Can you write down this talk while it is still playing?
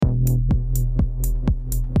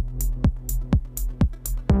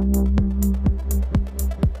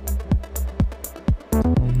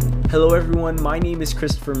Hello everyone, my name is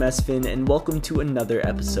Christopher Mesfin and welcome to another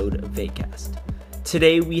episode of VAPecast.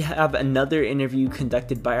 Today we have another interview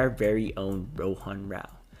conducted by our very own Rohan Rao.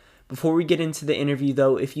 Before we get into the interview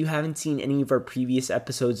though, if you haven't seen any of our previous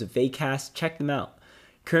episodes of VAPecast, check them out.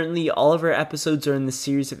 Currently, all of our episodes are in the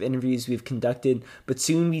series of interviews we've conducted, but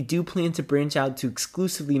soon we do plan to branch out to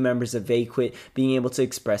exclusively members of VAQuit being able to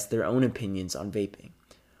express their own opinions on vaping.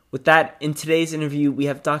 With that, in today's interview, we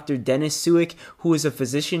have Dr. Dennis Suick, who is a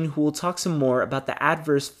physician who will talk some more about the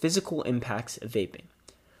adverse physical impacts of vaping.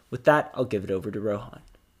 With that, I'll give it over to Rohan.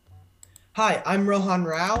 Hi, I'm Rohan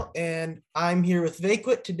Rao, and I'm here with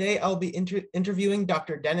VAQuit. Today, I'll be interviewing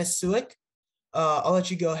Dr. Dennis Suick. I'll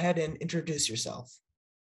let you go ahead and introduce yourself.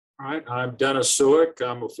 All right, I'm Dennis Suick.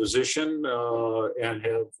 I'm a physician and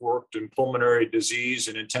have worked in pulmonary disease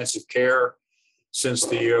and intensive care since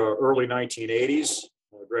the early 1980s.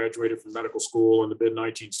 I graduated from medical school in the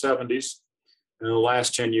mid-1970s. In the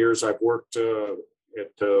last 10 years, I've worked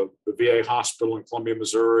at the VA hospital in Columbia,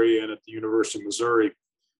 Missouri, and at the University of Missouri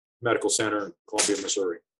Medical Center in Columbia,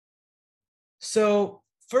 Missouri. So,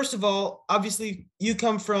 first of all, obviously, you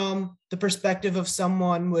come from the perspective of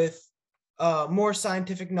someone with more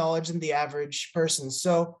scientific knowledge than the average person.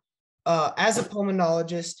 So, as a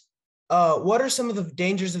pulmonologist, what are some of the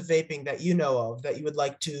dangers of vaping that you know of that you would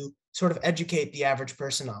like to sort of educate the average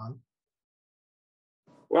person on?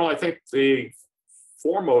 Well, I think the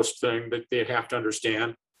foremost thing that they have to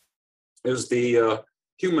understand is the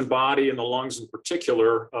human body and the lungs in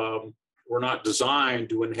particular were not designed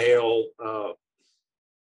to inhale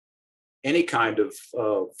any kind of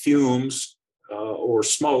fumes or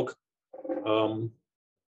smoke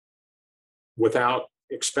without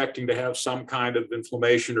expecting to have some kind of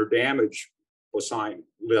inflammation or damage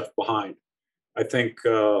left behind. I think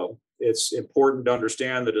it's important to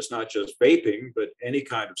understand that it's not just vaping, but any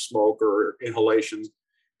kind of smoke or inhalation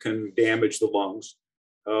can damage the lungs.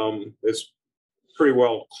 It's pretty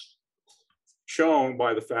well shown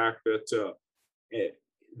by the fact that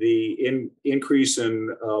the increase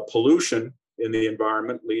in pollution in the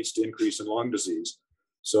environment leads to increase in lung disease.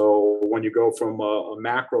 So when you go from a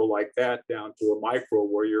macro like that down to a micro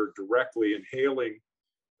where you're directly inhaling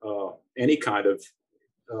any kind of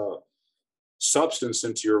substance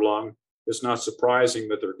into your lung, it's not surprising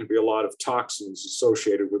that there can be a lot of toxins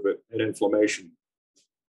associated with it and inflammation.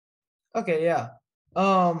 Okay, yeah.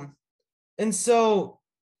 And so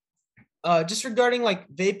just regarding like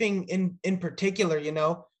vaping in particular, you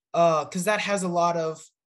know, because that has a lot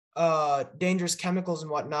of dangerous chemicals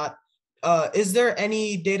and whatnot. Is there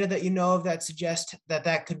any data that you know of that suggests that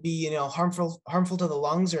that could be, you know, harmful to the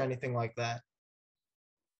lungs or anything like that?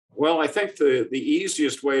 Well, I think the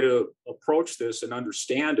easiest way to approach this and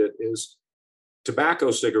understand it is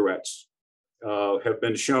tobacco cigarettes have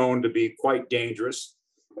been shown to be quite dangerous,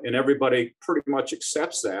 and everybody pretty much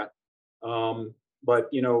accepts that. But,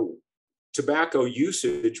 you know, tobacco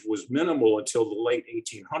usage was minimal until the late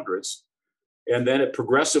 1800s, and then it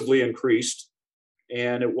progressively increased.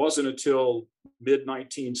 And it wasn't until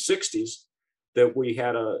mid-1960s that we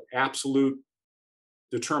had an absolute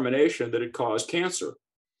determination that it caused cancer.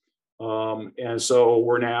 And so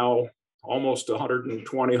we're now almost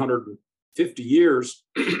 120, 150 years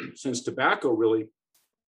since tobacco really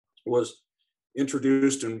was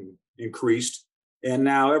introduced and increased. And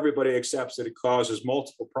now everybody accepts that it causes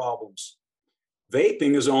multiple problems.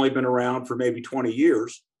 Vaping has only been around for maybe 20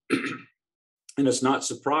 years. And it's not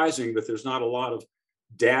surprising that there's not a lot of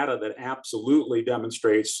data that absolutely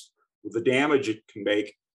demonstrates the damage it can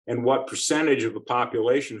make and what percentage of the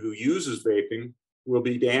population who uses vaping will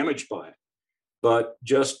be damaged by it. But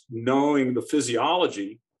just knowing the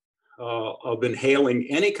physiology of inhaling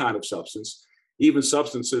any kind of substance, even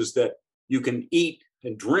substances that you can eat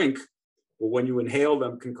and drink, but when you inhale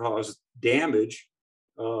them can cause damage,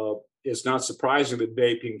 it's not surprising that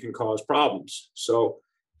vaping can cause problems. So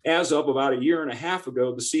as of about a year and a half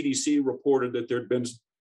ago, the CDC reported that there had been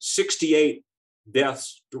 68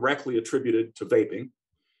 deaths directly attributed to vaping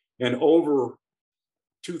and over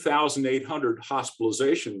 2,800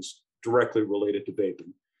 hospitalizations directly related to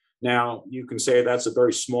vaping. Now, you can say that's a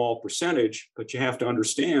very small percentage, but you have to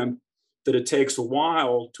understand that it takes a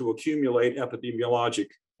while to accumulate epidemiologic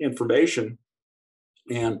information,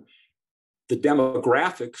 and the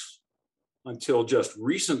demographics, until just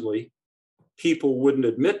recently, people wouldn't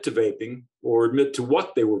admit to vaping or admit to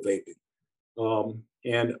what they were vaping.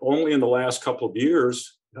 And only in the last couple of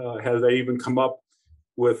years have they even come up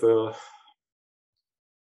with a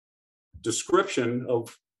description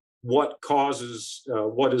of what causes,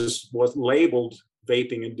 what's labeled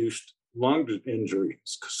vaping-induced lung injury.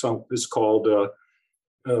 It's called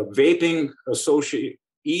vaping associated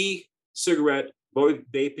e-cigarette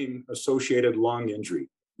vaping associated lung injury,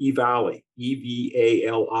 EVALI,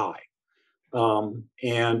 EVALI.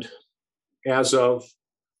 And as of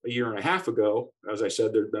a year and a half ago, as I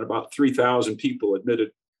said, there've been about 3,000 people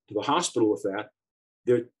admitted to the hospital with that.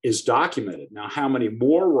 That is documented. Now, how many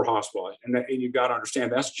more were hospitalized? And you've got to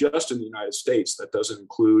understand that's just in the United States. That doesn't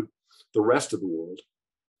include the rest of the world.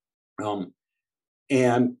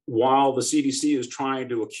 And while the CDC is trying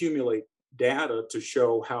to accumulate data to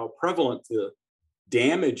show how prevalent the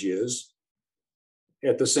damage is,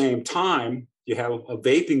 at the same time, you have a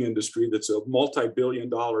vaping industry that's a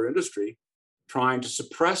multi-billion-dollar industry trying to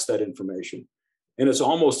suppress that information. And it's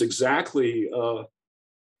almost exactly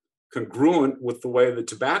congruent with the way the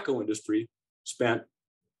tobacco industry spent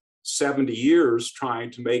 70 years trying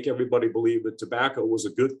to make everybody believe that tobacco was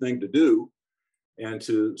a good thing to do and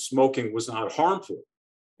to smoking was not harmful.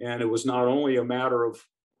 And it was not only a matter of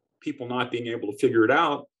people not being able to figure it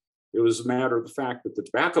out, it was a matter of the fact that the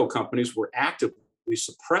tobacco companies were actively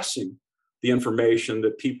suppressing the information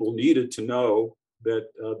that people needed to know that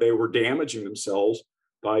they were damaging themselves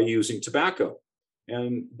by using tobacco.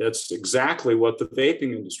 And that's exactly what the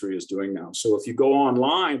vaping industry is doing now. So if you go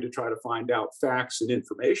online to try to find out facts and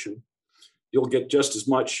information, you'll get just as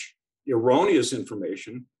much erroneous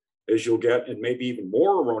information as you'll get, and maybe even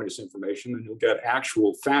more erroneous information, and you'll get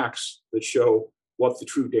actual facts that show what the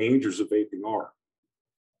true dangers of vaping are.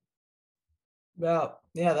 Well,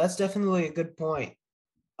 yeah, that's definitely a good point.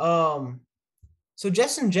 So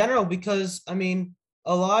just in general, because I mean,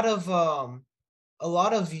 a lot of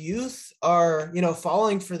youth are,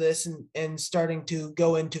 falling for this and starting to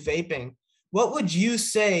go into vaping. What would you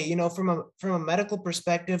say, from a medical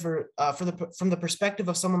perspective, or from the perspective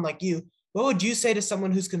of someone like you, what would you say to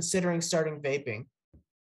someone who's considering starting vaping?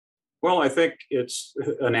 Well, I think it's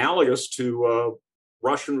analogous to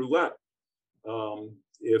Russian roulette.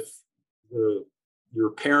 If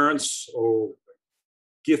your parents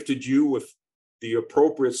gifted you with the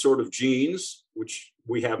appropriate sort of genes, which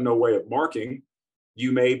we have no way of marking,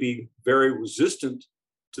 you may be very resistant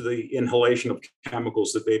to the inhalation of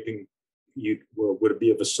chemicals that vaping would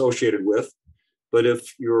be associated with. But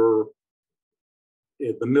if you're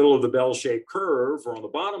in the middle of the bell-shaped curve or on the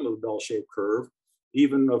bottom of the bell-shaped curve,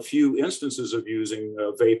 even a few instances of using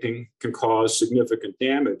vaping can cause significant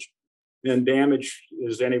damage. And damage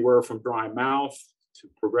is anywhere from dry mouth to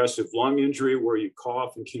progressive lung injury, where you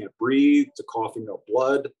cough and can't breathe, to coughing up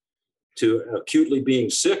blood, to acutely being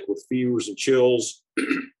sick with fevers and chills,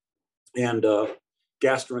 and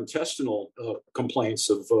gastrointestinal complaints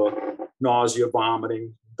of nausea,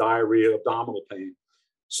 vomiting, diarrhea, abdominal pain.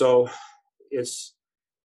 So it's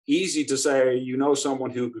easy to say,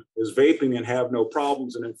 someone who is vaping and have no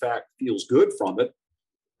problems and in fact feels good from it,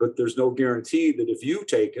 but there's no guarantee that if you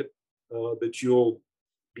take it, that you'll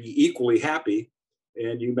be equally happy,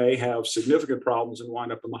 and you may have significant problems and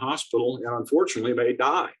wind up in the hospital and unfortunately may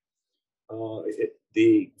die.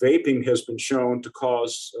 The vaping has been shown to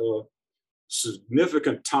cause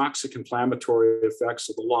significant toxic inflammatory effects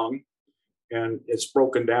of the lung, and it's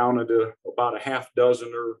broken down into about a half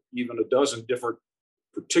dozen or even a dozen different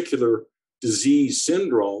particular disease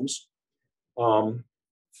syndromes,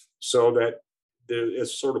 so that there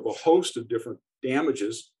is sort of a host of different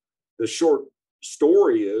damages. The short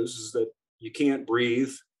story is that you can't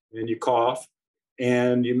breathe and you cough,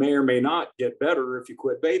 and you may or may not get better if you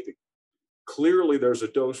quit vaping. Clearly, there's a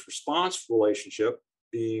dose-response relationship,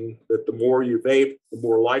 being that the more you vape, the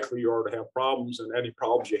more likely you are to have problems, and any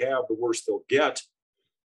problems you have, the worse they'll get.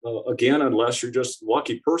 Again, unless you're just a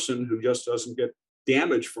lucky person who just doesn't get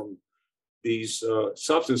damage from these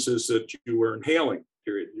substances that you were inhaling,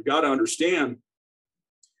 period. You got to understand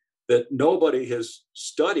that nobody has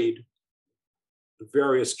studied the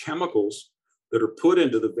various chemicals that are put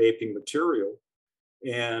into the vaping material,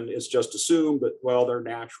 and it's just assumed that, well, they're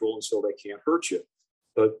natural and so they can't hurt you.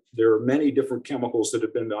 But there are many different chemicals that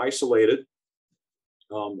have been isolated,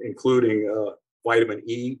 including vitamin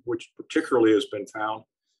E, which particularly has been found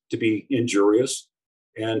to be injurious,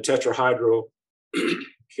 and tetrahydrocannabinol,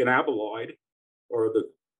 or the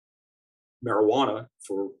marijuana,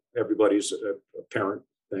 for everybody's apparent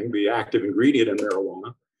thing, the active ingredient in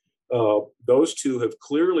marijuana. Those two have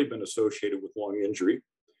clearly been associated with lung injury,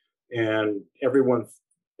 and everyone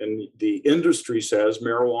in the industry says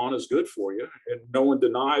marijuana is good for you, and no one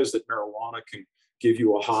denies that marijuana can give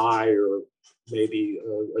you a high or maybe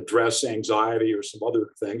address anxiety or some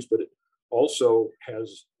other things, but it also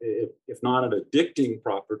has, if not an addicting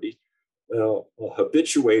property, a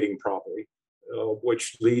habituating property,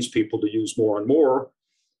 which leads people to use more and more.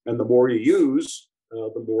 And the more you use,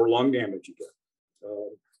 the more lung damage you get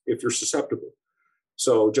if you're susceptible.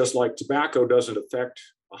 So just like tobacco doesn't affect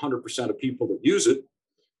 100% of people that use it,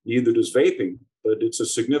 neither does vaping, but it's a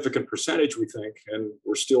significant percentage, we think, and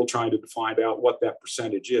we're still trying to find out what that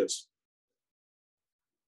percentage is.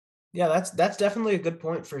 Yeah, that's definitely a good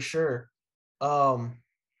point for sure.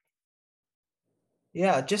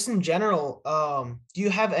 Yeah, just in general, do you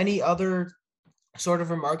have any other sort of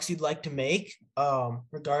remarks you'd like to make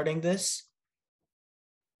regarding this?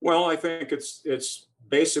 Well, I think it's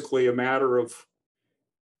basically a matter of,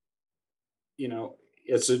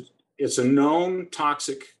 it's a known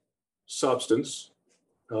toxic substance.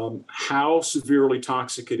 How severely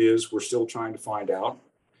toxic it is, we're still trying to find out.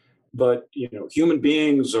 But human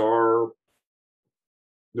beings are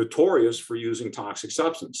notorious for using toxic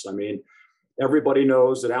substance. I mean, everybody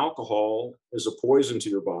knows that alcohol is a poison to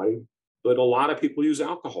your body, but a lot of people use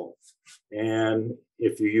alcohol. And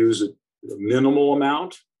if you use it a minimal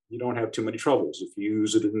amount, you don't have too many troubles. If you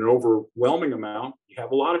use it in an overwhelming amount, you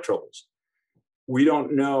have a lot of troubles. We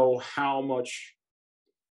don't know how much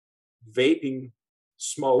vaping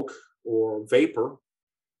smoke or vapor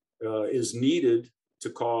is needed to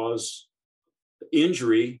cause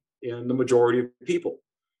injury in the majority of people.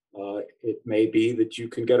 It may be that you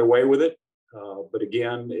can get away with it, but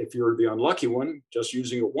again, if you're the unlucky one, just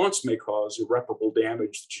using it once may cause irreparable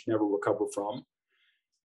damage that you never recover from.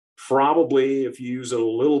 Probably if you use it a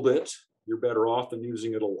little bit, you're better off than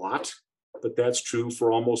using it a lot, but that's true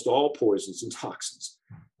for almost all poisons and toxins.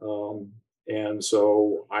 And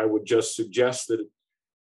so I would just suggest that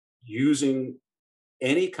using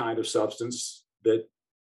any kind of substance that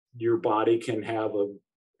your body can have an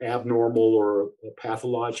abnormal or a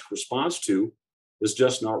pathologic response to is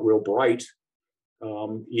just not real bright.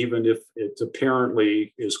 Even if it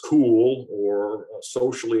apparently is cool or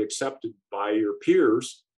socially accepted by your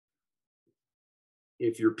peers,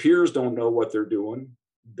 if your peers don't know what they're doing,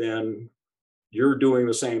 then you're doing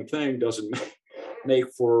the same thing doesn't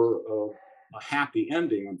make for a happy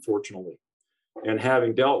ending, unfortunately. And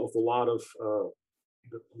having dealt with a lot of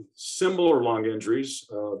similar lung injuries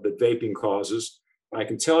that vaping causes, I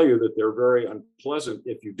can tell you that they're very unpleasant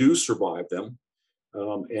if you do survive them.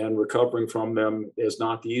 And recovering from them is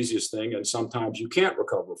not the easiest thing, and sometimes you can't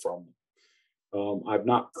recover from them. I've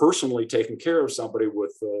not personally taken care of somebody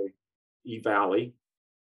with E-Valley,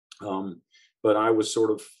 but I was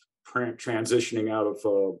sort of transitioning out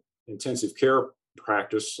of intensive care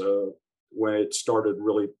practice when it started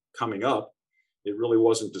really coming up. It really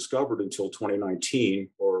wasn't discovered until 2019,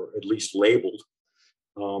 or at least labeled.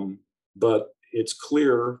 But it's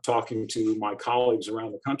clear, talking to my colleagues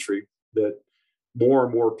around the country, that more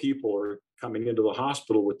and more people are coming into the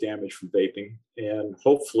hospital with damage from vaping. And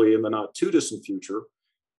hopefully in the not too distant future,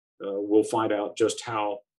 we'll find out just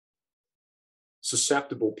how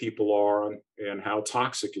susceptible people are and how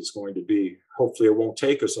toxic it's going to be. Hopefully it won't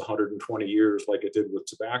take us 120 years like it did with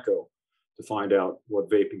tobacco to find out what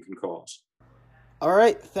vaping can cause. All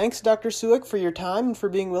right. Thanks, Dr. Suick, for your time and for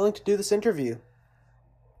being willing to do this interview.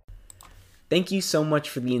 Thank you so much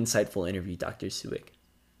for the insightful interview, Dr. Suick.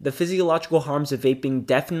 The physiological harms of vaping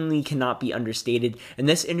definitely cannot be understated, and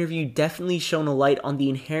this interview definitely shone a light on the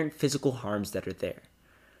inherent physical harms that are there.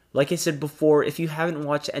 Like I said before, if you haven't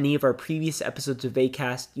watched any of our previous episodes of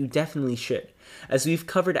VACast, you definitely should, as we've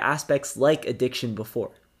covered aspects like addiction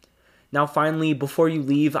before. Now finally, before you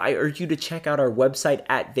leave, I urge you to check out our website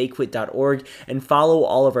at vaquit.org and follow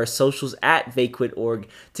all of our socials at vaquit.org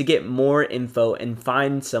to get more info and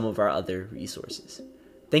find some of our other resources.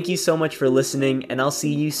 Thank you so much for listening, and I'll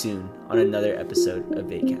see you soon on another episode of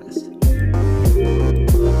VACast.